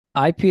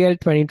IPL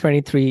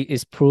 2023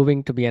 is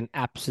proving to be an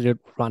absolute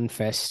run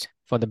fest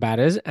for the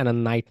batters and a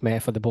nightmare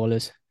for the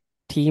bowlers.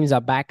 Teams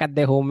are back at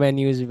their home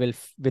venues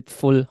with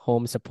full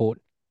home support.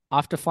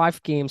 After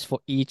 5 games for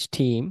each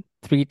team,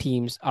 3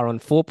 teams are on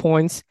 4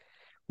 points,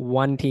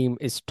 one team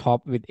is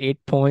top with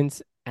 8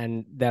 points,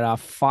 and there are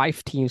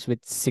 5 teams with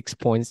 6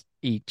 points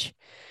each.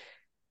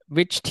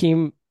 Which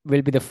team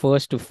will be the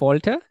first to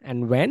falter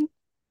and when?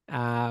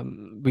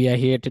 We are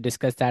here to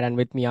discuss that, and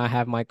with me, I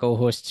have my co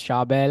host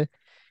Sharbel.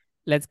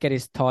 Let's get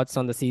his thoughts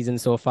on the season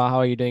so far. How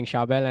are you doing,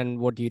 Sharbel, and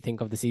what do you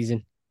think of the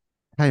season?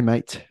 Hey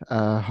mate,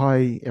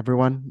 hi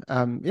everyone.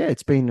 Yeah,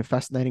 it's been a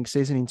fascinating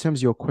season. In terms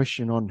of your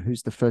question on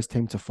who's the first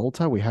team to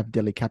falter, we have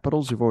Delhi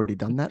Capitals. We've already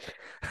done that.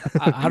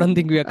 I don't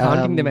think we are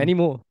counting them um,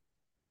 anymore.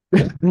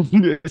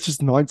 it's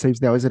just 9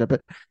 teams now, isn't it?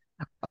 But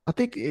I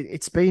think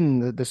it's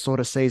been the sort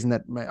of season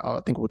that I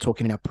think we were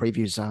talking in our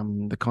previews.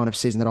 The kind of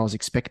season that I was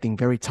expecting.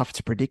 Very tough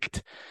to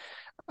predict.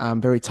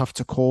 Very tough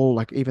to call.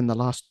 Like even the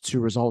last two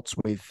results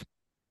with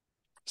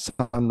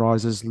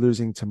Sunrisers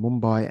losing to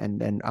Mumbai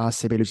and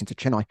RCB losing to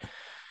Chennai,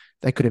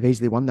 they could have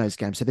easily won those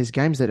games. So there's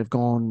games that have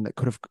gone that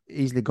could have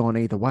easily gone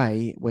either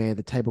way, where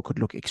the table could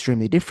look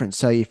extremely different.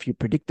 So if you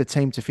predict the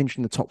team to finish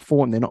in the top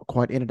four and they're not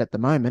quite in it at the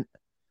moment,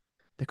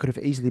 they could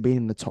have easily been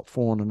in the top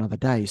four on another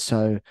day.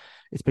 So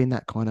it's been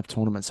that kind of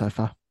tournament so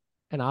far.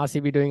 And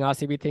RCB doing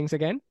RCB things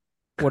again.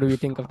 What do we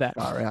think of that?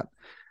 Far out.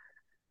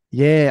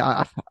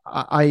 Yeah,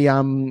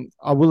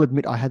 I will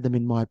admit I had them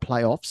in my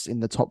playoffs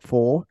in the top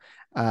four.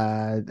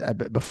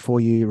 Before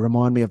you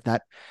remind me of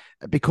that,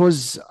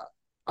 because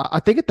I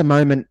think at the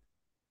moment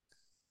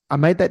I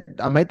made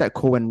that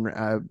call when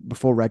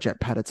before Rajat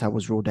Patita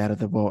was ruled out of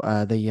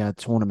the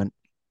tournament,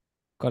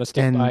 Got to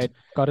stick by and it.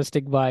 Got to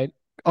stick by it.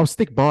 I'll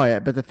stick by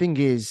it. But the thing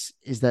is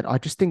that I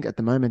just think at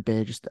the moment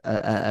they're just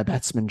a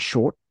batsman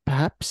short,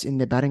 perhaps in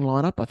their batting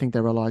lineup. I think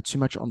they rely too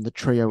much on the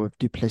trio of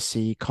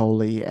Duplessis,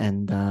 Kohli,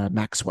 and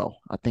Maxwell.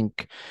 I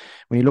think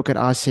when you look at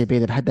RCB,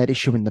 they've had that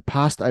issue in the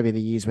past over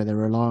the years where they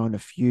rely on a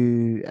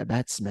few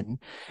batsmen,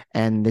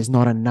 and there's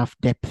not enough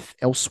depth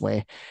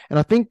elsewhere. And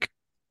I think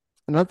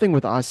another thing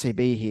with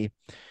RCB here,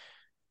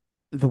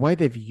 the way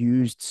they've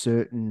used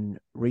certain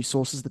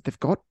resources that they've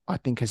got, I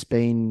think has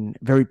been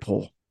very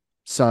poor. Yep.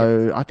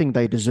 So I think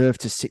they deserve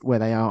to sit where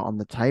they are on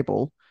the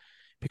table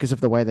because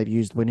of the way they've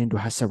used Winindu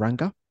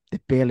Hasaranga.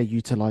 They've barely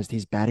utilised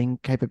his batting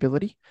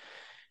capability.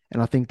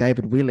 And I think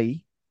David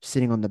Willey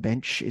sitting on the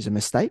bench is a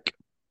mistake.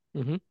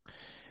 Mm-hmm.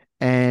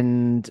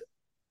 And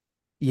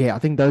yeah, I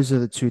think those are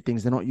the two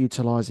things. They're not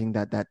utilising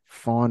that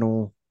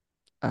final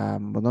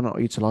well, they're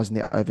not utilising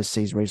their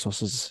overseas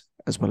resources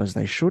as well as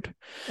they should.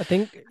 I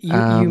think you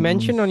Um,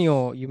 mentioned on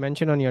your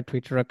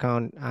Twitter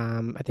account.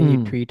 I think you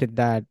mm, tweeted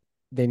that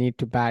they need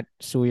to bat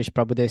Suyash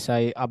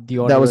Prabhadesai up the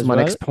That order was as my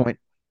well. next point.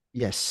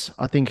 Yes,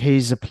 I think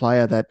he's a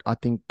player that I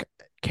think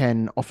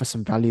can offer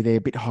some value there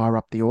a bit higher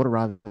up the order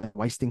rather than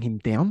wasting him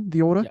down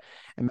the order Yeah.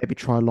 and maybe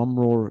try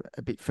Lomraw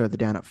a bit further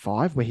down at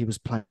 5 where he was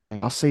playing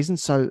last season.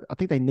 So I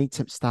think they need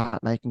to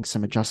start making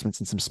some adjustments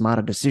and some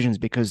smarter decisions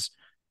because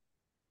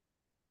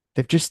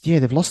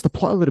they've lost the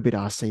plot a little bit,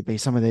 RCB,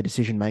 some of their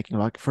decision making.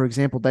 Like, for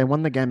example, they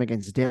won the game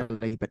against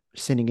Delhi, but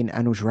sending in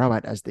Anuj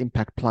Rawat as the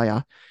impact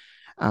player.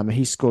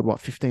 He scored what,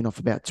 15 off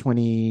about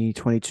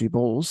 22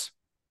 balls,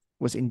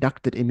 was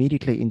inducted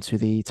immediately into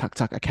the Tuk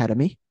Tuk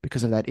Academy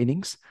because of that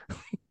innings.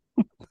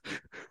 But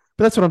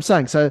that's what I'm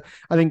saying. So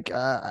I think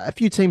a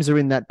few teams are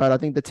in that, but I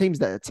think the teams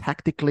that are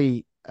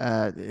tactically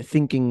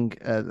thinking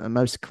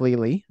most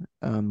clearly,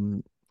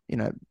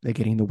 they're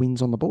getting the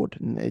wins on the board.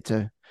 And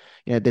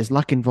there's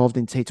luck involved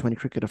in T20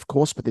 cricket, of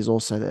course, but there's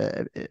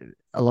also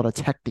a lot of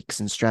tactics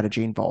and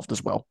strategy involved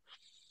as well.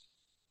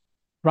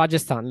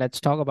 Rajasthan. Let's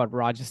talk about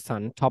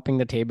Rajasthan topping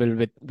the table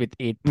with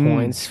eight Mm,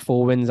 points,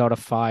 4 wins out of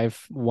five,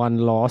 one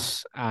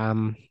loss.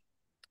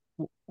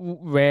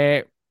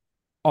 Where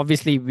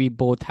obviously we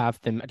both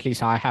have them. At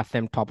least I have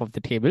them top of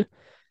the table.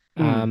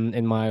 mm.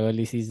 In my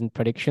early season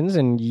predictions,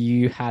 and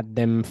you had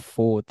them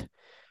fourth.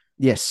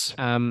 Yes.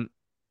 Um,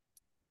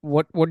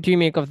 what do you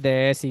make of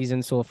their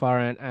season so far,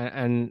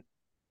 and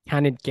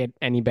can it get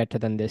any better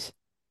than this?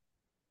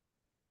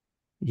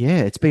 Yeah,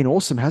 it's been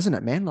awesome, hasn't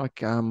it, man?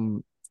 Like,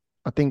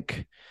 I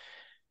think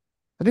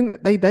I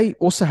think they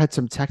also had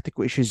some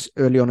tactical issues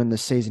early on in the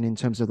season in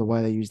terms of the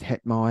way they used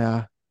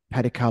Hetmeyer,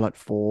 Padikal at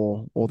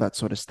 4, all that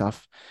sort of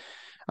stuff.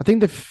 I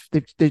think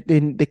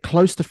they're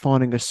close to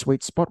finding a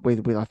sweet spot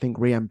with I think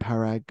Rian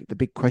Parag. The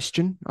big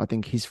question, I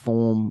think his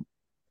form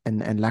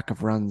and lack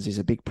of runs is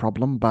a big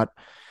problem. But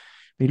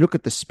when you look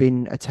at the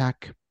spin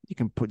attack, you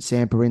can put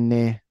Zampa in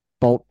there.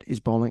 Bolt is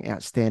bowling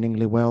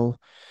outstandingly well.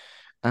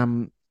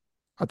 Um,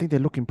 I think they're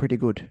looking pretty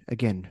good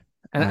again.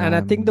 And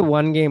I think the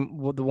one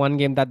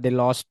game that they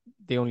lost,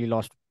 they only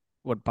lost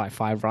what by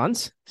 5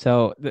 runs.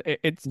 So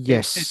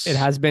Yes, it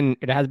has been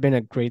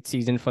a great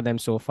season for them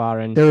so far.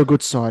 And they're a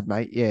good side,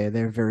 mate. Yeah,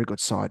 they're a very good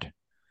side.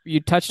 you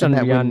touched And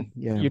on that Rian, win,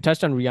 yeah. you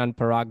touched on Rian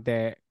Parag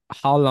there.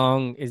 How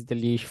long is the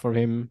leash for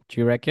him, do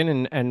you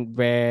reckon? And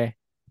where,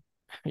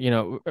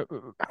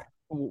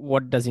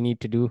 what does he need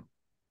to do?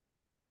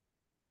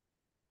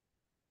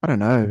 I don't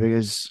know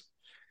because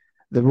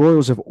the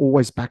Royals have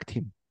always backed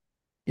him.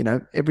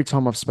 Every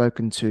time I've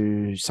spoken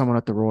to someone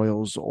at the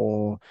Royals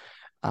or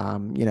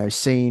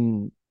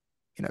seen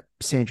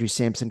Sandrew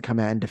Sampson come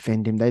out and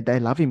defend him, they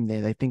love him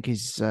there. They think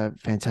he's a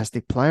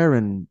fantastic player,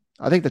 and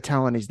I think the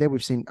talent is there.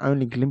 We've seen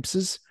only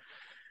glimpses.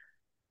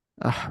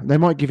 They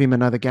might give him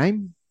another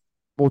game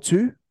or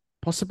two,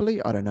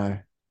 possibly. I don't know,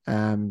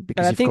 And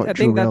because you've got I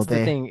think Jurel that's the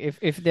there. thing.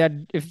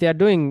 If they're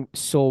doing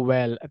so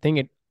well, I think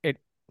it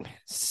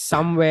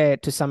somewhere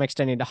to some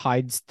extent it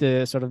hides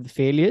the sort of the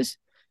failures.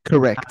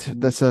 Correct. Um,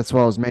 That's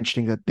why I was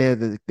mentioning that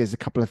there's a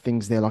couple of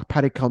things there. Like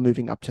Paddy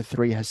moving up to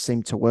three has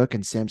seemed to work,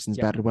 and Samson's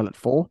yep, batted well at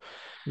four.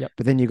 yep,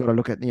 But then you've got to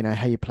look at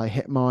how you play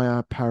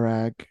Hetmeyer,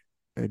 Parag,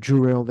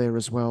 Jurel there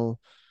as well.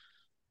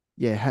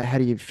 Yeah, how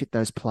do you fit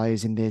those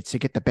players in there to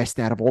get the best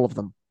out of all of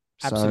them?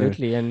 So,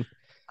 absolutely. And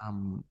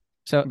um,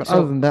 so but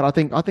other so than that, I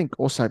think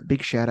also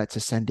big shout out to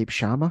Sandeep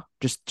Sharma.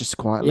 Just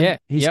quietly, yeah,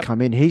 yep,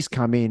 He's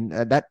come in.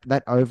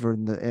 That over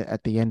in the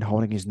at the end,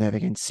 holding his nerve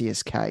against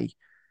CSK.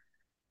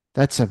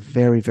 That's a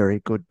very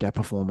very good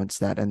performance.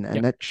 That and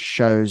yep. that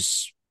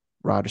shows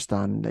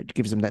Rajasthan. That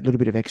gives them that little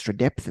bit of extra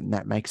depth, and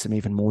that makes them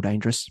even more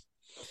dangerous.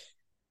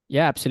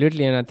 Yeah,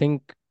 absolutely. And I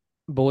think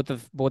both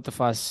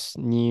of us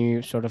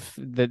knew sort of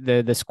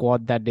the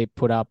squad that they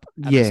put up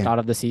at the Yeah, start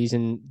of the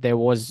season. There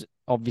was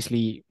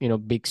obviously,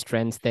 big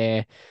strengths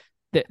there.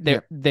 yeah.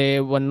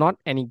 There were not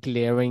any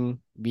glaring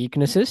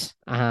weaknesses.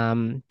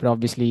 But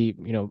obviously,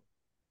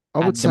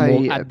 I would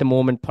say at the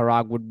moment,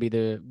 Parag would be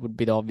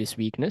the obvious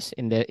weakness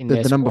in the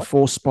their the number squad.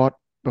 four spot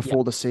Yep.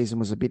 before the season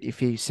was a bit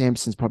iffy.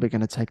 Samson's probably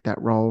going to take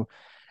that role,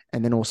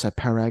 and then also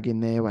Parag in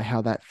there,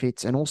 how that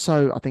fits, and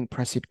also I think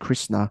Prasid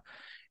Krishna,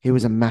 he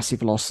was a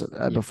massive loss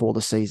Yep. before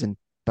the season,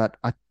 but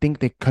I think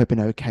they're coping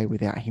okay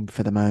without him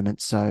for the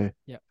moment. So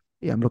Yep.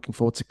 yeah, I'm looking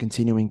forward to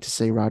continuing to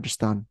see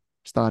Rajasthan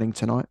starting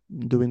tonight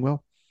and doing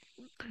well.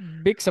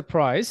 Big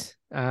surprise.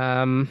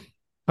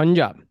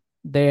 Punjab.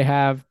 They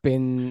have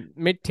been They've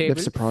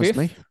mid-table, surprised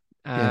me. fifth.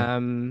 Yeah,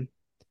 Um,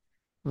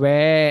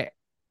 where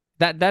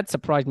that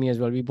surprised me as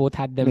well. We both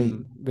had me.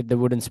 them with the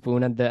wooden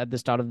spoon at the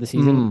start of the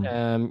season.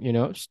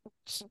 Mm.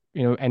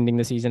 Ending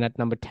the season at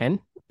number 10.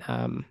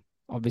 Um,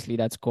 obviously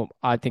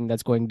I think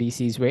that's going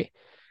DC's way.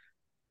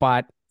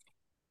 But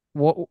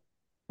what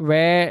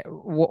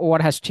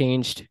what has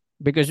changed?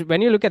 Because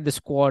when you look at the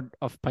squad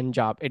of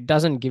Punjab, it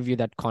doesn't give you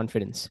that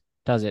confidence,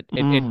 does it?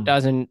 It Mm.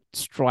 doesn't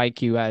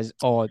strike you as,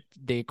 oh,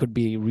 they could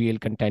be real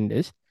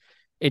contenders.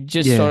 It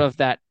just sort Yeah, of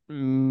that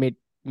mid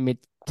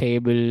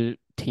table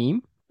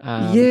team.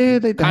 yeah.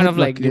 They Kind had of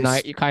like like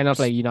this.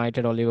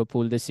 United or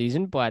Liverpool this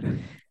season, but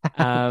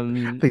I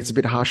think it's a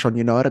bit harsh on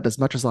United as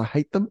much as I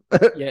hate them.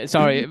 yeah,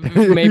 sorry,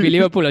 maybe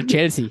Liverpool or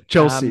Chelsea.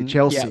 Yeah,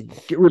 Chelsea.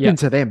 Get rip yeah.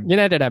 into them.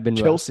 United have been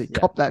well. Chelsea. Yeah,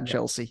 Cop that, yeah,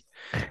 Chelsea.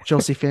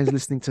 Chelsea fans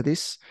listening to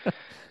this.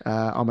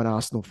 I'm an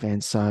Arsenal fan,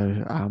 so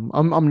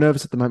I'm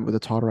nervous at the moment with the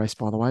title race,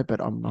 by the way,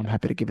 but I'm yeah.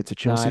 happy to give it to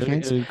No, Chelsea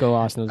fans. it'll go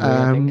Arsenal's way,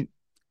 I think.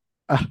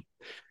 Um, uh,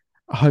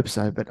 I hope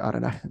so, but I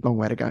don't know. Long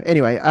way to go.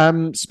 Anyway,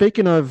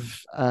 speaking of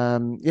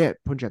yeah,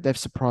 Punjab, they've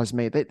surprised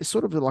me. They're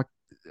sort of like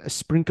a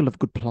sprinkle of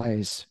good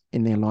players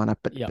in their lineup,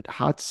 but Yeah.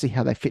 hard to see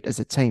how they fit as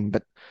a team.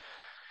 But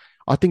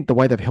I think the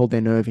way they've held their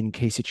nerve in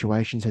key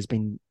situations has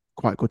been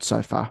quite good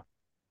so far.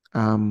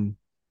 Um,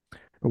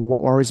 but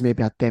what worries me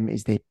about them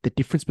is the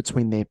difference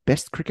between their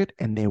best cricket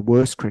and their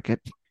worst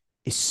cricket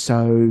is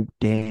so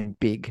damn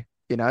big,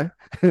 you know?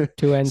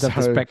 Two ends of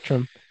the So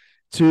spectrum.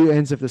 two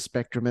ends of the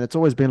spectrum, and it's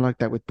always been like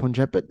that with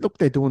Punjab. But look,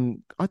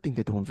 I think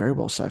they're doing very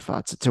well so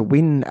far. To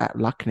win at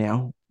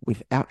Lucknow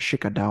without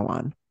Shikhar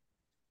Dhawan,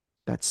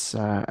 that's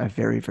a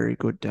very, very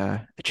good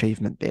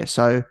achievement there.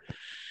 So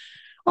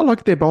I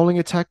like their bowling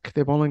attack.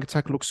 Their bowling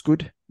attack looks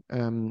good.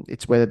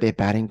 It's whether their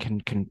batting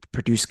can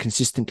produce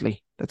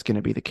consistently. That's going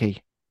to be the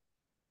key.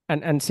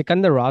 And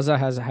Sikandar Raza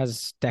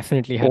has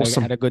definitely had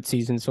Awesome. a good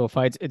season so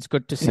far. It's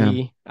good to Yeah.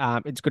 see.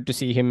 It's good to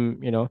see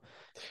him,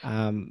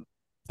 um,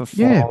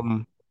 Yeah.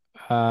 perform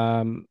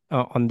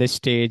on this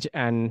stage.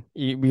 And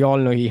we all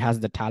know he has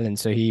the talent,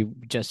 so he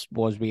just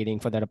was waiting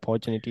for that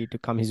opportunity to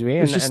come his way,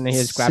 It was and just he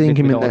has grabbed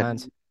it with all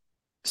hands.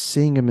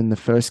 seeing him in the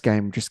first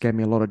game just gave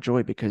me a lot of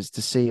joy because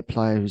to see a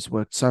player who's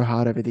worked so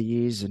hard over the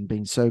years and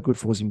been so good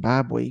for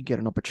Zimbabwe get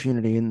an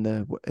opportunity in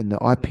the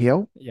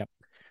IPL, Yep,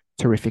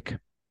 terrific.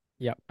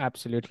 yep,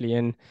 absolutely.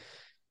 And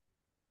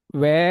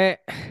where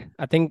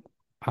I think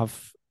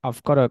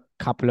I've got a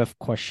couple of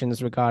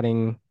questions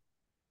regarding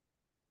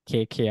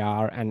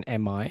KKR and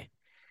MI.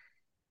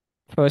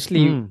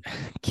 Firstly, Mm.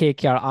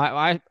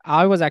 KKR,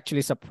 I was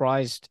actually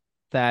surprised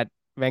that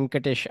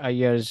Venkatesh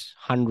Iyengar's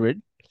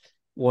 100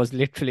 was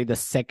literally the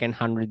second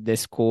 100 they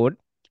scored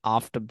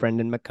after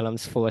Brendan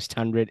McCullum's first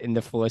 100 in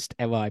the first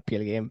ever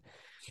IPL game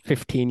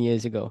 15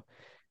 years ago.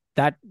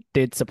 That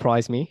did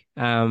surprise me.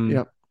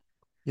 Yep.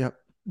 Yep.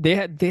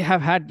 They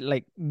have had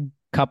like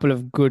couple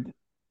of good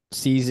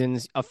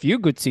seasons, a few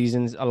good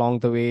seasons along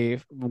the way,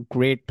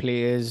 great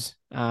players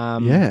Yeah,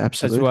 as well,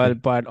 absolutely.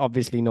 but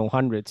obviously no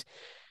hundreds.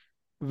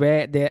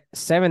 Where they're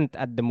seventh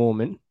at the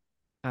moment.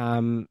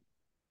 Um,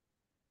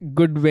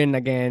 Good win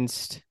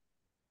against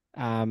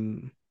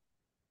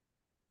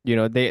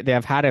They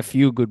have had a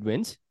few good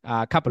wins,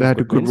 a couple They of had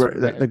a good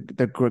good wins.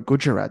 the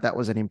Gujarat. That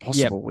was an Yep,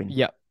 impossible win.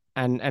 yep,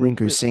 and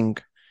Rinku Singh.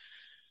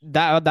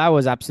 that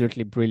was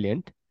absolutely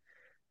brilliant.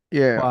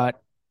 Yeah,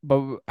 But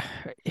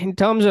in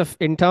terms of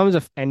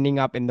ending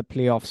up in the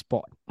playoff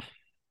spot,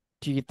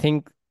 do you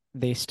think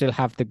they still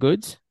have the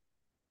goods?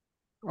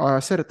 I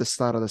said at the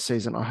start of the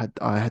season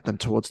I had them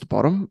towards the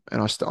bottom,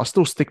 and I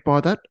still stick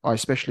by that. I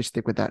especially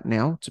stick with that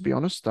now, to be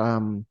honest.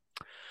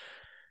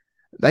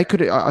 They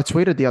could. I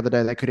tweeted the other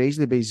day they could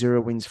easily be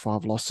 0 wins,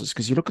 5 losses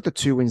because you look at the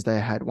 2 wins they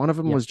had. One of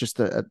them Yep, was just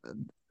a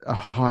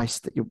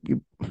heist that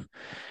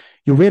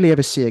you rarely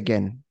ever see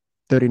again.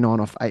 39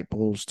 off 8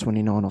 balls,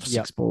 29 off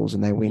yep, 6 balls,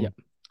 and they win. yep.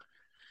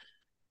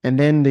 And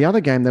then the other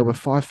game, they were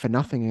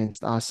 5-0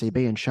 against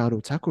RCB, and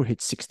Shardul Thakur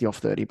hit 60 off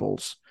 30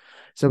 balls.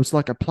 So it's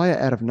like a player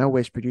out of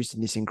nowhere is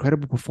producing this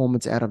incredible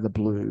performance out of the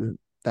blue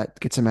that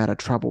gets them out of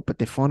trouble, but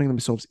they're finding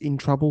themselves in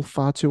trouble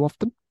far too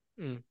often.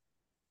 Mm.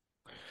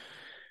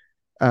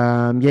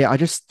 Yeah, I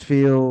just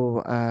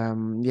feel,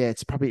 yeah,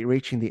 it's probably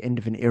reaching the end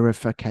of an era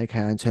for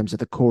KKR in terms of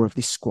the core of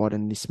this squad,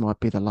 and this might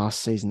be the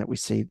last season that we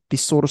see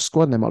this sort of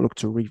squad. And they might look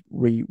to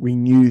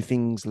renew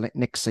things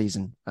next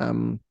season.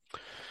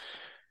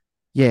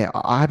 Yeah,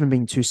 I haven't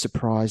been too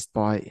surprised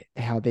by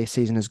how their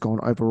season has gone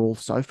overall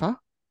so far.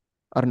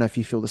 I don't know if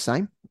you feel the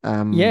same.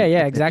 Yeah, yeah, If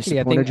they've exactly.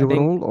 I think disappointed I you at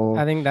think all,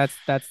 I or think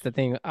that's the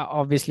thing.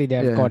 Obviously,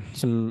 they've yeah, got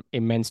some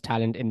immense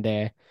talent in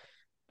there,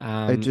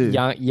 they do,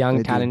 young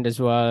they do. talent as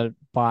well.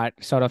 But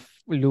sort of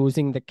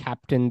losing the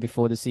captain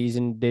before the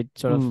season did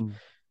sort of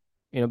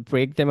Mm,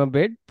 break them a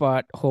bit.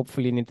 But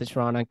hopefully, Nitish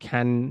Rana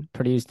can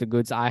produce the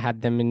goods. I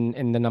had them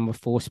in the number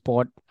 4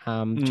 spot,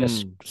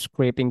 just mm.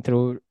 scraping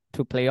through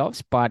to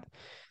playoffs, but.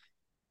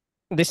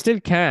 They still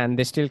can.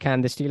 They still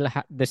can. They still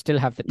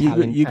have the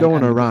talent You go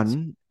on and a the goods.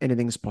 run,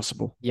 anything's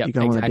possible. Yep, You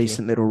go on a exactly.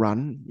 decent little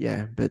run,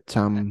 yeah. But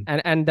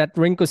And that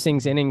Rinku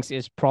Singh's innings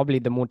is probably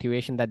the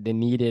motivation that they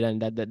needed and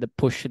that the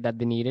push that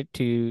they needed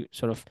to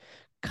sort of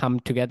come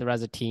together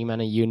as a team and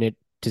a unit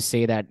to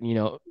say that,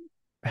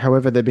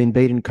 however, they've been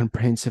beaten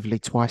comprehensively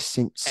twice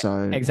since,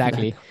 so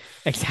exactly,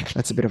 exactly.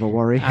 that's a bit of a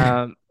worry.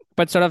 Um,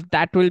 but sort of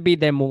that will be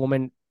their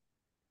moment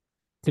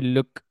to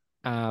look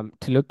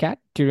at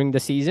during the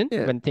season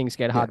Yeah, when things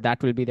get yeah, hard.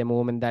 That will be the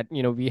moment that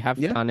we have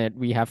yeah, done it.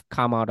 We have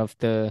come out of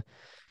the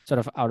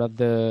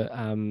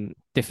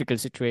difficult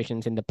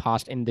situations in the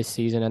past in this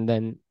season, and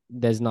then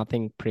there's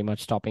nothing pretty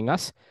much stopping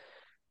us.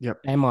 yep.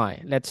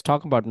 Let's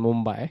talk about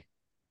Mumbai.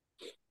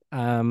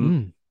 um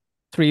Mm,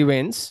 3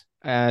 wins,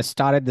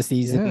 started the yeah.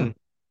 season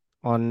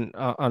on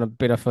a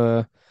bit of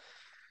a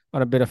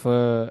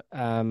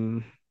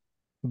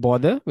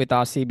bother with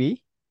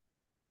RCB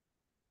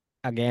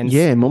against,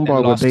 Yeah, and then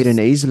Mumbai were beaten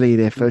easily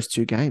their first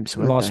 2 games,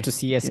 weren't lost they? to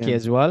CSK Yeah.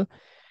 as well.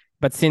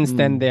 But since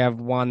then, they Mm. have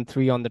won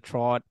 3 on the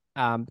trot.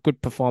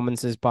 Good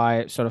performances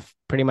by sort of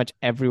pretty much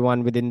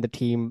everyone within the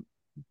team.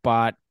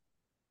 But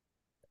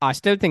I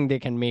still think they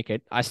can make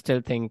it. I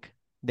still think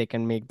they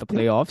can make the Yep.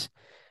 playoffs.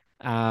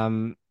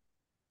 Um,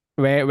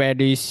 where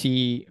do you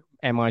see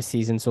MI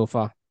season so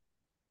far?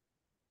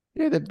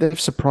 Yeah, they've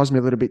surprised me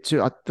a little bit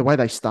too. The way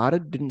they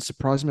started didn't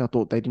surprise me. I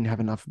thought they didn't have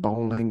enough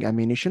bowling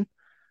ammunition,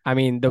 I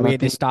mean, the but I way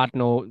they think start,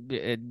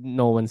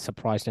 no one's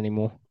surprised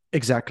anymore.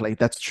 exactly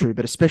that's true.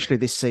 But especially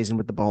this season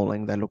with the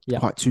bowling, they looked Yeah.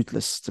 quite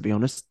toothless, to be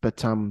honest.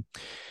 But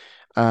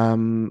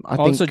I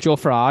Also, think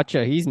Jofra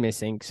Archer, he's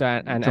missing. So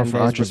and Jofra there's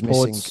Archer's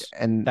missing, reports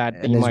and that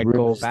he and there's might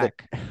go rumours that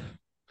back.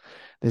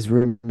 there's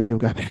rumours he'll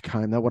go back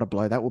home. Now, what a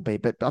blow that will be.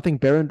 But I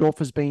think Berendorf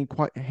has been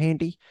quite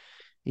handy.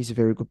 He's a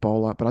very good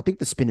bowler. But I think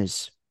the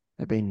spinners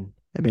have been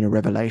a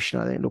revelation.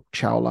 I think look,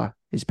 Chawla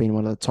has been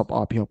one of the top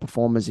IPL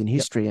performers in Yep.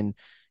 history, and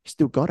he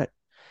still got it.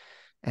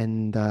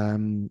 And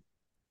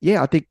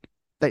yeah, I think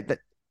that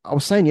I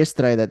was saying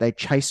yesterday that they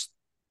chased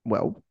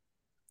well,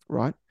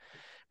 right?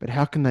 But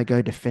how can they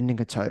go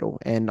defending a total?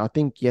 And I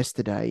think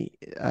yesterday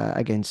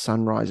against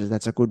Sunrisers,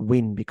 that's a good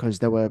win because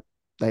they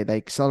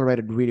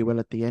accelerated really well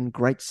at the end.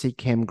 Great to see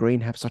Cam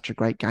Green have such a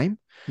great game.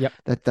 Yep.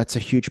 That's a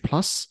huge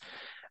plus.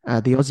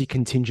 The Aussie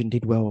contingent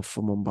did well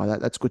for Mumbai.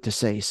 That's good to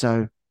see.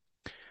 So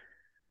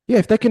yeah,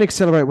 if they can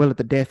accelerate well at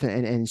the death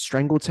and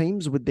strangle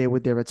teams with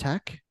their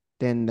attack,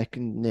 then they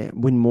can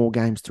win more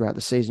games throughout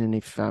the season. And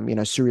if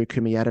Surya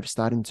Kumar Yadav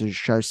starting to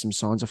show some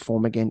signs of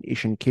form again,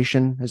 Ishan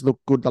Kishan has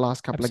looked good the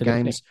last couple of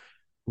Absolutely. games.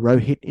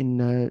 Rohit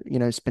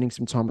in spending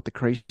some time at the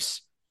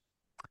crease.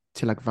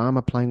 Tilak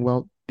Varma playing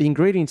well. The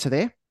ingredients are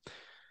there.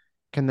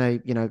 Can they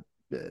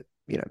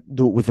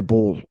do it with the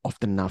ball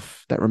often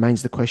enough? That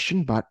remains the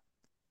question. But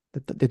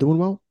they're doing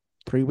well.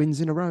 3 wins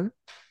in a row.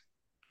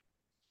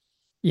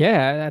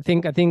 Yeah, I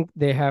think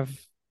they have.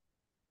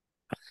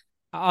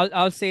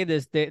 I'll say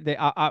this.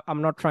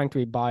 I'm not trying to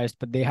be biased,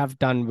 but they have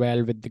done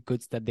well with the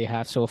goods that they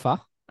have so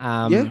far.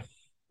 Yeah,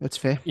 that's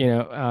fair.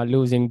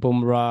 Losing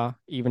Bumrah,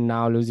 even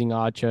now losing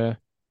Archer,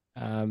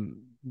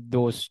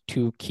 those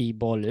two key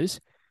bowlers.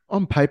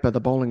 On paper, the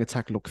bowling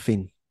attack looked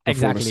thin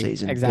before the Exactly,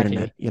 season, didn't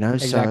it?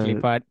 exactly, exactly. So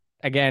But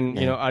again,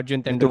 yeah,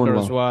 Arjun they're doing Tendulkar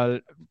as well. well,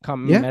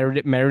 come Yeah.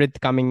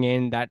 Meredith coming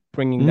in, that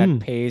bringing that Mm.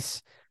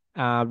 pace,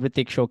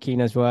 Ritik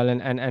Shokeen as well,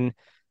 and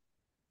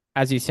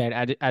as you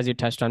said, as you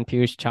touched on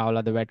Piyush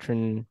Chawla, the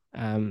veteran.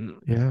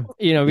 Yeah.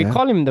 We Yeah.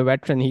 call him the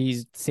veteran.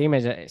 He's same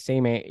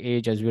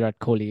age as Virat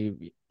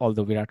Kohli,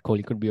 although Virat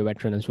Kohli could be a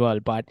veteran as well.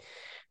 But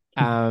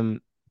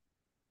um,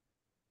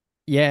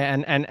 yeah,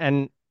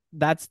 and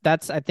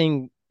that's I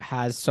think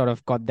has sort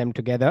of got them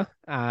together.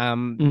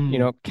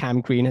 Mm.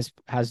 Cam Green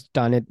has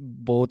done it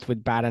both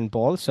with bat and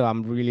ball, so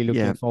I'm really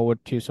looking Yeah.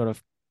 forward to sort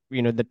of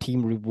the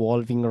team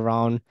revolving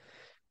around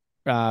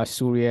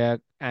Surya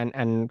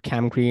and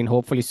Cam Green.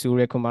 Hopefully,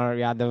 Surya Kumar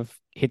Yadav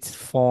hits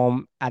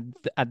form at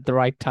the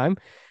right time.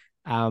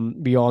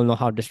 We all know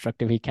how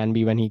destructive he can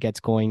be when he gets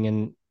going,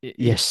 and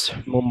Yes.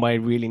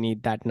 Mumbai really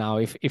need that now.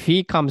 If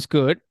he comes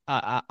good,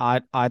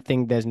 I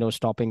think there's no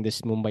stopping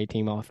this Mumbai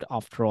team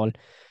after all.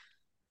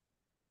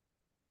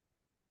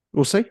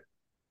 We'll see.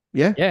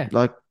 Yeah. Yeah,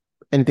 Like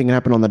anything can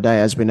happen on the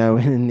day, as we know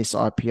in this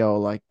IPL.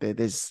 Like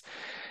there's,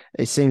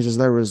 it seems as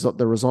though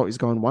the result is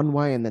going one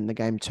way, and then the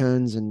game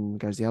turns and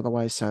goes the other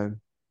way. So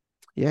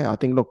yeah, I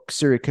think look,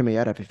 Surya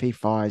Kumayadov, if he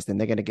fires, then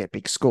they're going to get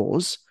big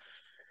scores,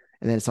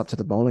 and then it's up to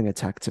the bowling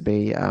attack to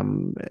be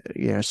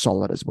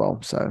solid as well.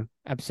 So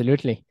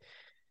absolutely.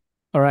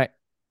 All right,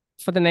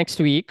 for the next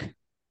week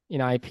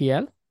in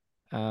IPL,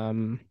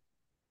 um,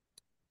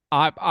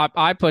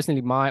 I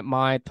personally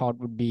my thought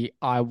would be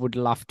I would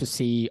love to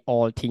see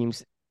all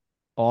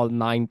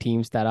nine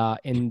teams that are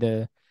in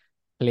the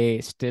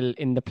still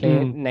in the play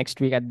mm, next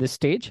week at this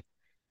stage.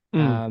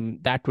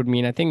 mm, That would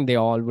mean I think they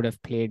all would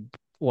have played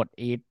what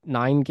 8,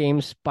 9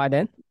 games by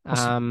then.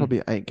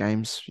 probably 8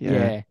 games. Yeah,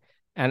 Yeah,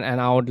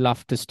 and I would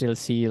love to still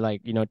see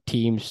like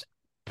teams,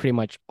 pretty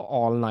much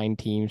all nine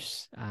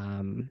teams,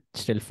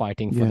 still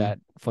fighting for yeah.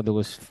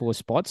 those four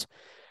spots.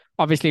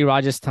 Obviously,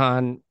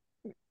 Rajasthan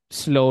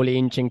slowly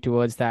inching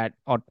towards that,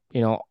 or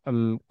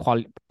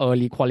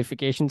early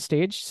qualification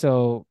stage.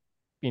 So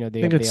I think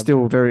they it's are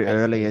still very well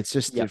early. placed. It's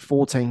just Yep,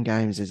 14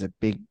 games is a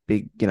big,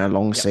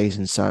 long yep,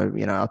 season. So,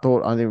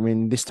 I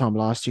mean, this time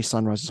last year,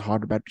 Sunrisers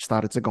Hyderabad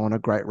started to go on a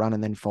great run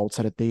and then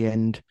faltered at the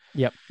end.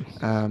 yep.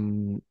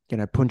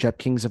 Punjab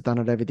Kings have done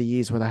it over the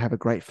years where they have a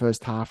great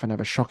first half and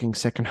have a shocking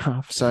second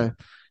half. So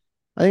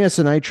I think that's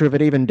the nature of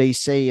it. Even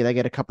DC, they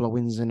get a couple of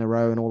wins in a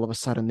row and all of a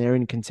sudden they're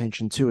in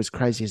contention too, as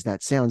crazy as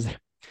that sounds. And,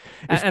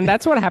 If and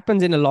that's what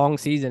happens in a long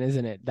season,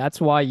 isn't it?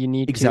 That's why you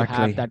need to have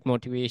exactly. that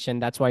motivation.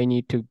 That's why you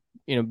need to,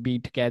 be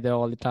together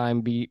all the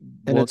time, be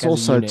And work it's as a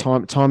also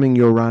unit. timing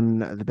your run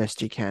the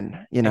best you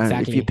can. If you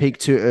Exactly. peak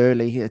too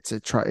early, it's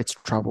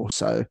trouble.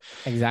 So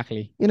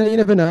Exactly. you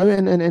never know.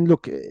 And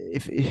look,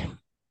 if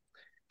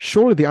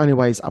surely the only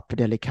way is up for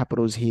Delhi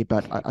Capitals here,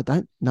 but I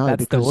don't know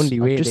That's the because only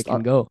way they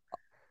can go.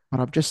 but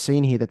I've just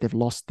seen here that they've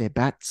lost their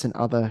bats and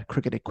other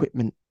cricket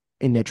equipment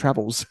in their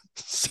travels.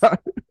 So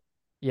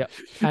Yep.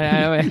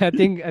 And I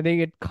think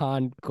it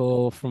can't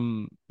go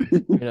from,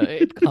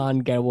 it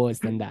can't get worse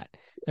than that.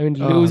 I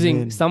mean, oh losing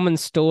man, someone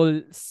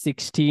stole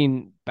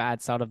 16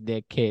 bats out of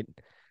their kit.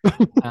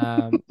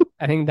 I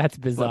think that's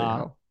bloody bizarre.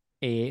 hell,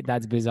 A,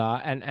 that's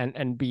bizarre,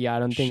 and B, I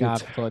don't think shit.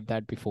 I've heard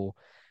that before.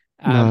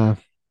 Um,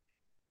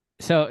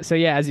 Nah, so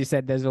yeah, as you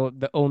said,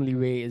 the only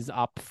way is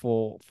up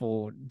for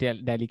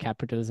Delhi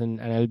Capitals, and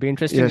it'll be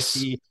interesting to yes.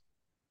 see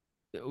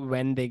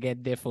when they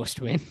get their first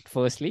win,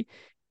 firstly,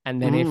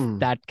 and then if Mm.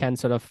 that can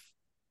sort of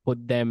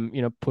put them,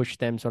 push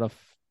them sort of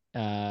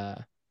uh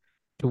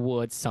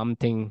towards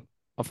something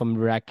of a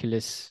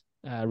miraculous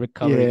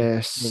recovery. Yeah,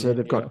 In, so in,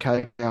 they've got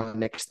KL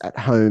next at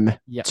home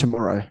yeah,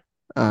 tomorrow.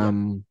 yeah.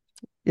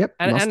 Yep,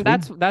 And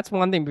must win. that's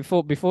one thing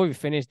before we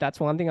finish. That's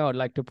one thing I would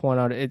like to point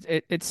out.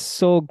 It's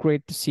so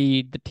great to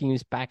see the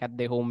teams back at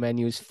their home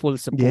venues, full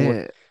support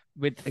Yeah,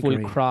 with full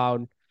agree.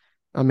 crowd.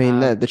 I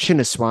mean, Um, the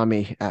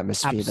Chinnaswamy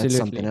atmosphere, that's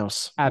something Absolutely,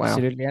 else. Wow.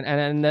 absolutely,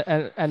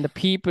 and the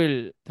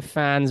people, the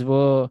fans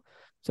were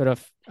sort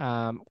of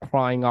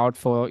crying out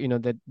for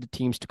the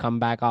teams to come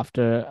back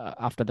after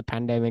the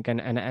pandemic,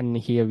 and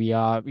here we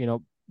are.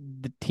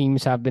 The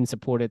teams have been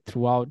supported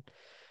throughout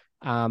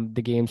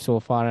the game so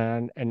far,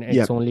 and it's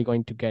Yep. only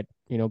going to get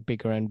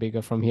bigger and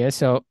bigger from here.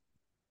 So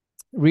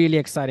really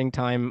exciting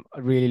time.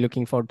 Really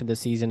looking forward to the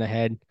season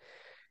ahead.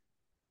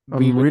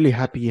 We I'm will really be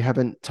happy you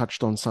haven't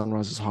touched on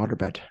Sunrisers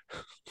Hyderabad.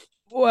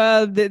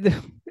 well.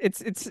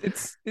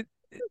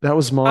 That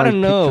was I my don't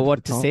pick know for the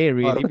what to top. say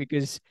really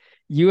because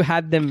you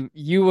had them.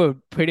 You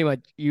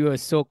were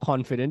so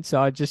confident, so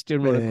I just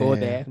didn't want to go Yeah.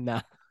 there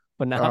now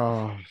for now.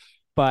 Oh,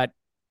 But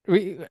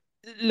we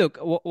look.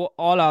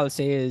 All I'll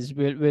say is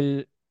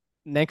we'll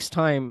next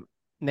time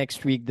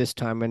next week this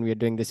time when we're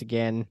doing this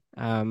again.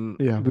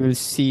 yeah. We'll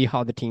see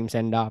how the teams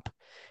end up,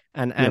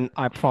 and Yep.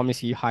 I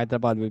promise you,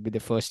 Hyderabad will be the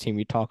first team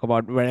we talk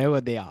about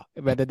wherever they are,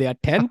 whether they are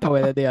 10th or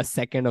whether they are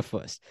second or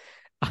first.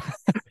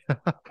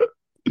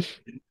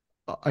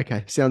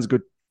 Okay, sounds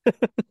good.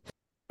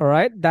 All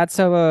right, that's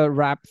our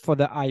wrap for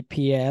the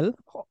IPL.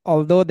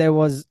 Although there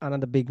was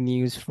another big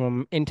news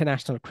from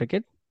international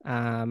cricket.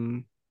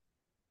 Um,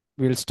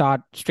 we'll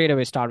start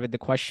with the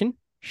question.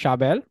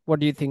 Shabel, what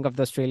do you think of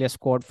the Australia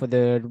squad for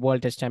the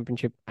World Test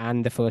Championship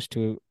and the first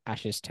two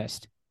Ashes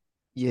Test?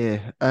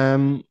 Yeah.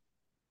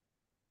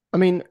 I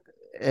mean,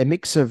 a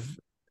mix of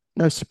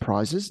No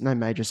surprises, no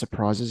major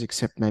surprises,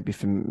 except maybe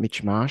for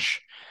Mitch Marsh.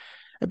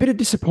 A bit of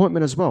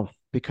disappointment as well,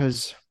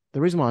 because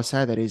the reason why I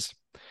say that is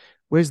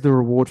where's the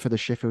reward for the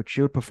Sheffield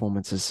Shield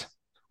performances?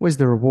 Where's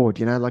the reward?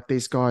 You know, like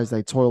these guys,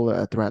 they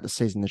toil throughout the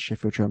season, the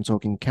Sheffield Shield. I'm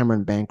talking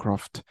Cameron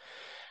Bancroft.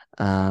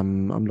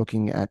 I'm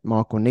looking at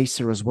Michael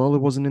Nisa as well, who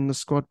wasn't in the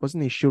squad.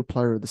 Wasn't he Shield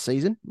player of the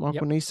season, Yep.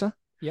 Michael Nisa?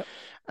 Yep.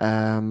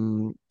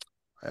 Um,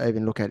 I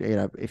even look at,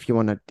 if you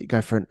want to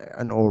go for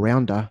an all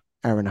rounder,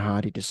 Aaron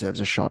Hardy deserves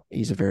a shot.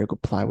 He's a very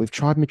good player. We've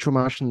tried Mitchell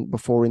Marsh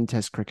before in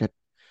Test cricket.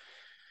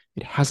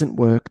 It hasn't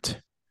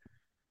worked.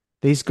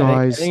 These I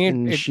guys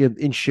think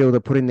in Shield are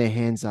putting their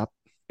hands up.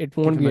 it Give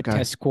won't him be a a go.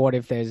 test squad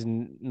if there's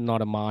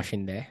not a Marsh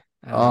in there.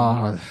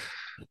 Oh,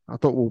 I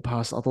thought we'll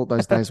pass. I thought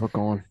those days were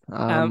gone.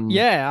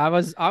 Yeah, I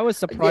was Yeah,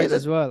 surprised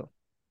as well.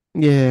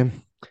 yeah,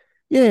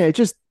 yeah.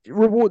 Just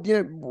reward.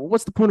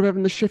 What's the point of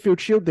having the Sheffield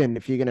Shield then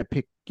if you're going to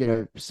pick,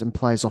 some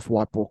players off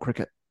white ball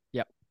cricket?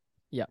 Yep.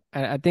 Yep.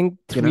 And I think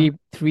You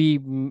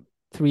know?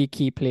 three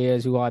key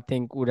players who I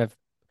think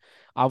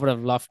I would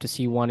have loved to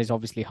see. One is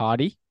obviously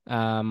Hardy,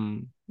 Yeah,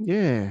 me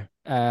too.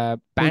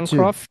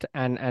 Bancroft,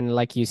 and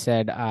like you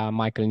said,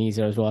 Michael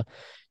Neser as well.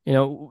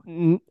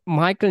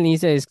 Michael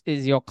Neser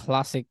is your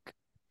classic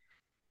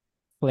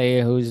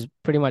player who's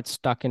pretty much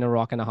stuck in a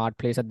rock and a hard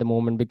place at the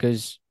moment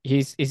because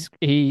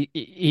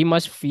he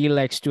must feel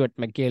like Stuart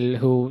McGill,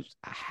 who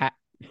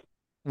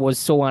was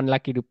so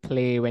unlucky to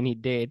play when he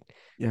did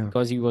Yeah.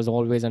 because he was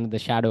always under the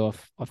shadow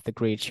of the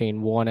great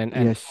Shane Warne, and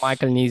Yes.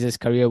 Michael Neese's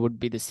career would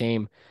be the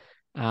same.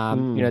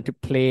 Mm. To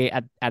play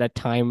at a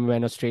time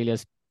when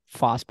Australia's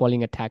fast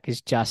bowling attack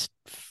is just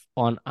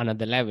on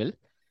another level.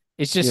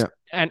 It's just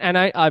Yeah. and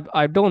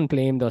I don't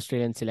blame the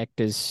Australian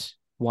selectors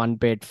one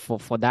bit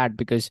for that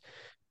because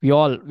we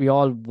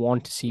all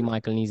want to see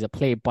Michael Neser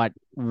play, but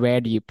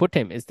where do you put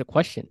him is the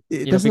question.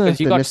 It doesn't Because have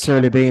you to got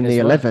necessarily Cam be Green in the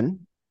as well.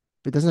 11.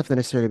 It doesn't have to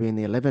necessarily be in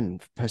the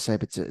 11 per se,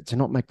 but to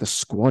not make the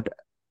squad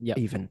Yep.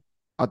 even.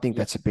 I think Yep.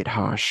 that's a bit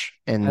harsh.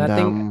 And I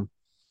And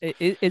think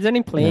isn't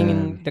he playing yeah,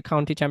 in the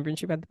county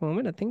championship at the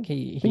moment? I think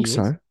he I think he is.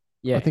 so. I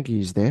Yeah. think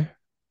he's there,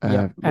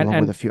 Yep. And along with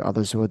and a few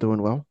others who are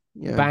doing well.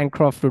 Yeah.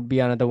 Bancroft would be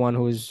another one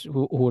who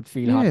would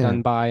feel hard Yeah.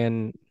 done by,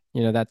 and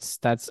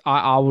that's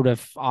I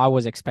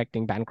was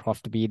expecting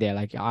Bancroft to be there.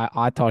 Like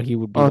I thought he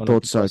would be I one of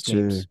thought the so first too.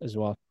 names as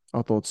well.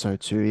 I thought so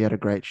too. He had a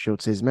great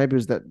shield season. Maybe it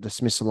was that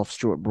dismissal of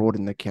Stuart Broad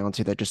in the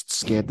county that just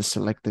scared the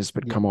selectors.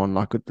 But Yep. come on,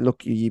 like,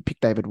 look, you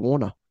picked David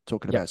Warner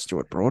talking Yep. about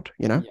Stuart Broad.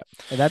 Yep.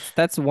 And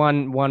that's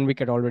one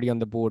wicket already on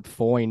the board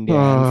for India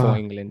and for Uh,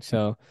 England.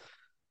 So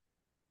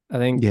I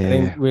think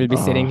yeah. we'll be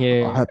sitting I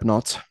here hope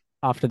not.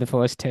 after the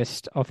first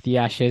test of the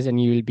Ashes,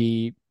 and you'll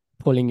be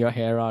pulling your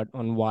hair out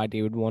on why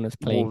David Warner's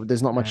Well, playing.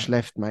 there's not Uh, much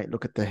left, mate.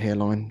 Look at the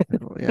hairline.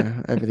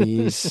 Yeah, over the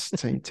years,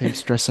 team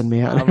stressing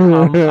me out.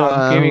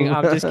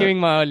 I'm just giving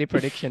my early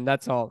prediction.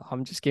 That's all.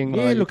 I'm just giving my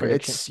Yeah, early look,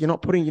 prediction.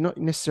 you're not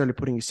necessarily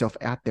putting yourself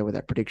out there with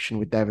that prediction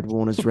with David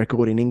Warner's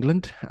record in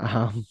England.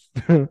 And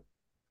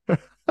But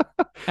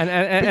and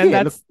yeah, look,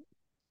 that's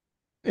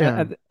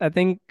yeah, I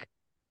think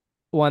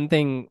one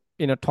thing,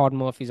 Todd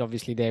Murphy's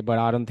obviously there, but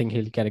I don't think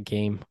he'll get a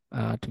game,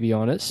 to be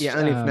honest. yeah.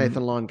 Only if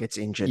Nathan Lyon gets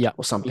injured Yeah,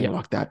 or something yeah,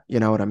 like that, you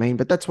know what I mean.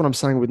 But that's what I'm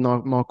saying with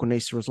Michael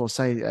Nisa as well.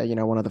 Say,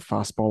 one of the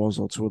fast bowlers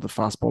or two of the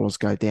fast bowlers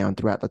go down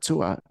throughout the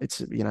tour.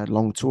 It's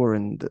long tour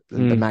and the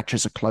mm,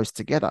 matches are close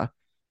together.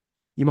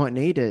 You might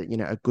need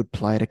a good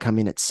player to come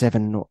in at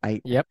 7 or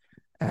 8, yep,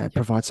 yep.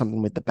 provide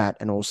something with the bat,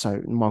 and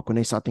also Michael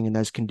Nisa, I think in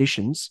those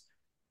conditions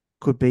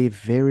could be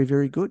very,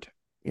 very good.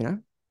 You know,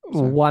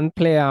 so One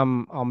player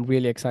I'm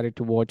really excited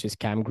to watch is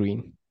Cam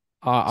Green.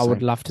 I would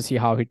same. love to see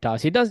how he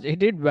does. He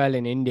did well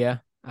in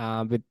India,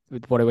 with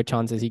whatever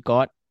chances he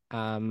got.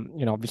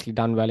 Obviously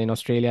done well in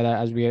Australia,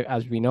 as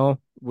we know,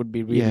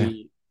 Yeah,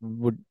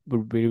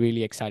 would be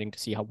really exciting to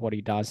see how what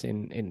he does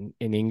in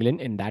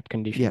England in that yeah.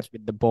 conditions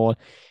with the ball.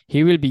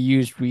 He will be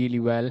used really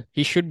well.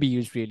 He should be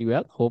used really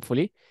well,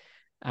 hopefully.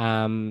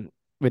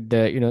 With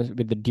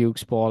the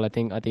Duke's ball, I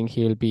think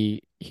he'll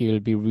be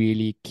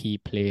really key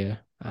player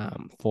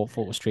for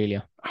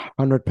Australia.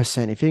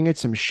 100%. If you can get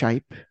some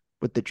shape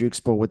with the Duke's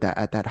ball with that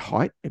at that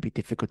height, it'd be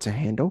difficult to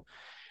handle.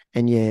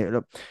 And yeah,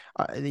 look,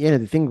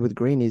 the thing with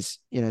Green is,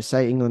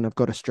 say England have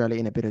got Australia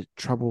in a bit of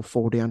trouble,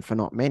 fall down for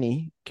not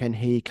many. Can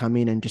he come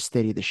in and just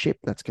steady the ship?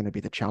 That's going to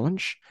be the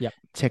challenge, Yep.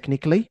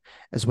 technically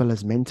as well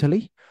as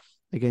mentally,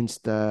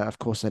 against, of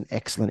course, an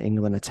excellent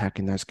England attack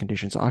in those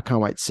conditions. I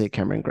can't wait to see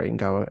Cameron Green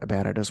go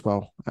about it as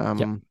well.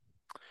 Yep.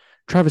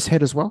 Travis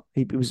Head as well.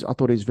 I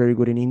thought he was very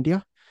good in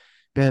India,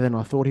 better than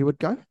I thought he would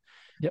go.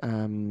 Yep.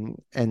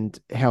 And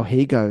how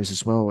he goes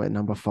as well at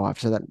number 5.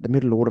 So that the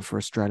middle order for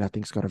Australia, I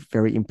think, has got a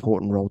very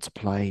important role to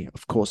play,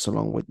 of course,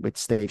 along with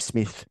Steve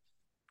Smith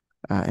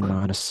and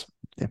Marnus.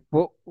 Yeah.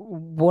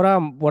 What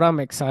I'm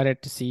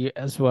excited to see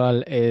as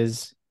well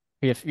is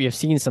we have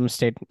seen some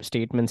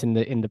statements in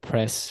the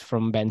press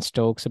from Ben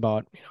Stokes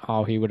about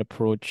how he would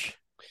approach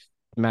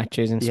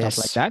matches and stuff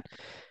like Yes. that.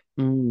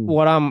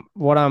 Mm.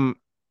 What I'm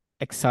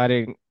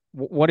exciting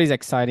what is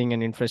exciting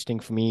and interesting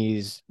for me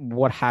is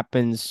what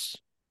happens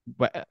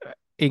when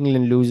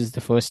England loses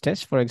the first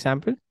test, for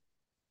example.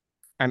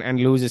 and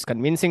loses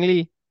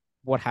convincingly,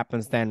 what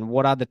happens then?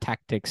 What are the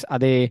tactics? Are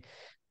they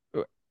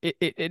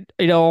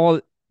it all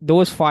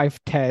those five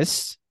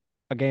tests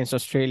against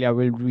Australia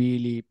will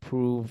really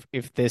prove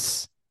if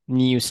this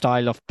new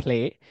style of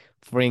play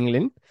for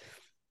England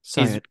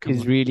Say it. Come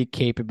is on. really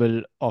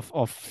capable of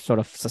sort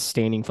of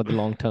sustaining for the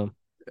long term.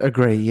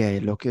 Agree. Yeah.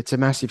 Look, it's a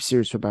massive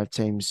series for both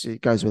teams.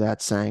 It goes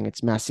without saying.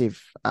 It's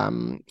massive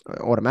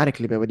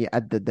automatically, but when you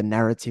add the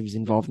narratives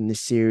involved in this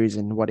series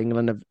and what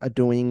England are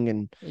doing,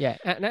 and Yeah,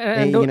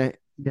 and you know,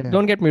 yeah,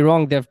 don't get me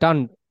wrong, they've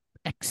done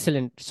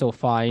excellent so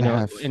far, they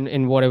have.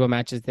 in whatever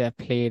matches they've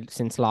played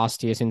since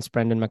last year, since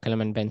Brendan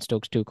McCullum and Ben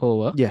Stokes took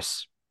over.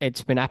 Yes.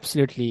 It's been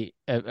absolutely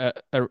a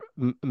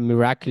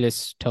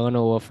miraculous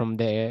turnover from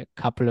the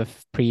couple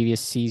of previous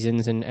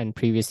seasons and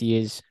previous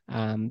years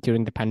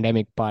during the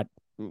pandemic. But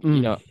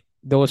Mm.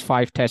 those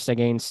five tests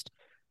against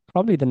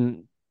probably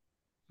the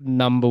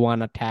number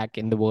one attack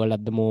in the world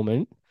at the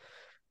moment,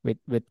 with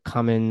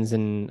Cummins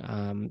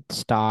and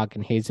Stark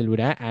and Hazelwood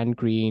and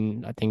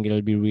Green. I think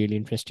it'll be really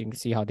interesting to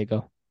see how they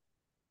go.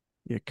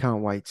 Yeah,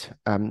 can't wait.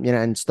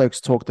 And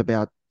Stokes talked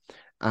about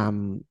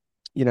um,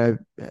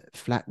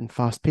 flat and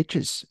fast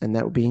pitches, and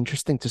that would be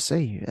interesting to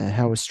see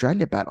how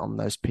Australia bat on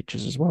those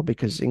pitches as well,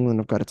 because England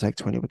have got to take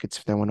 20 wickets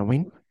if they want to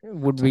win.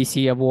 Would So we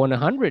see a Warner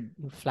 100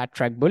 flat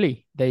track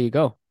bully? There you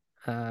go.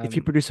 if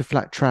you Um, produce a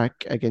flat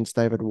track against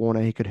David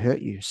Warner, he could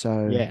hurt you.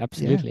 So yeah, yeah,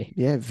 absolutely.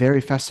 yeah, very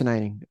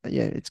fascinating.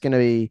 Yeah, it's going to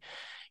be,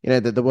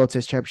 the World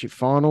Test Championship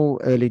final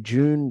early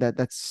June.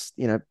 That's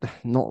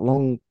not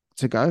long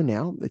to go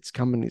now. It's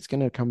coming. It's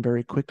going to come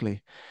very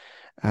quickly.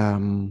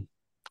 Um,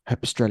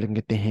 Hope Australia can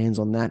get their hands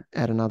on that.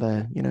 Add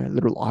another,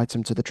 little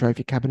item to the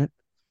trophy cabinet.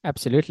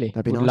 Absolutely.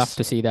 That'd be Would love nice.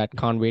 to see that.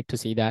 Can't wait to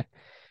see that.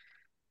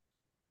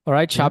 All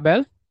right, Yeah.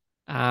 Chabel.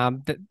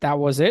 That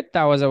was it.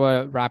 That was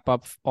our wrap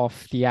up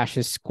of the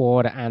Ashes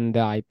squad and the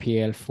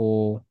IPL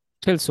for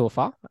till so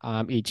far.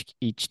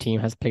 Each team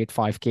has played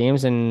 5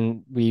 games,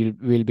 and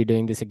we'll be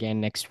doing this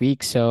again next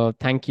week. So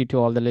thank you to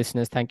all the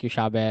listeners. Thank you,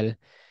 Chabel.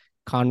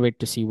 Can't wait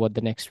to see what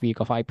the next week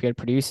of IPL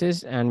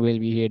produces, and we'll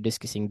be here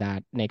discussing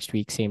that next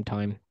week, same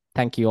time.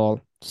 Thank you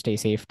all. Stay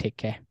safe. Take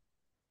care.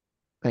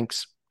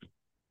 Thanks.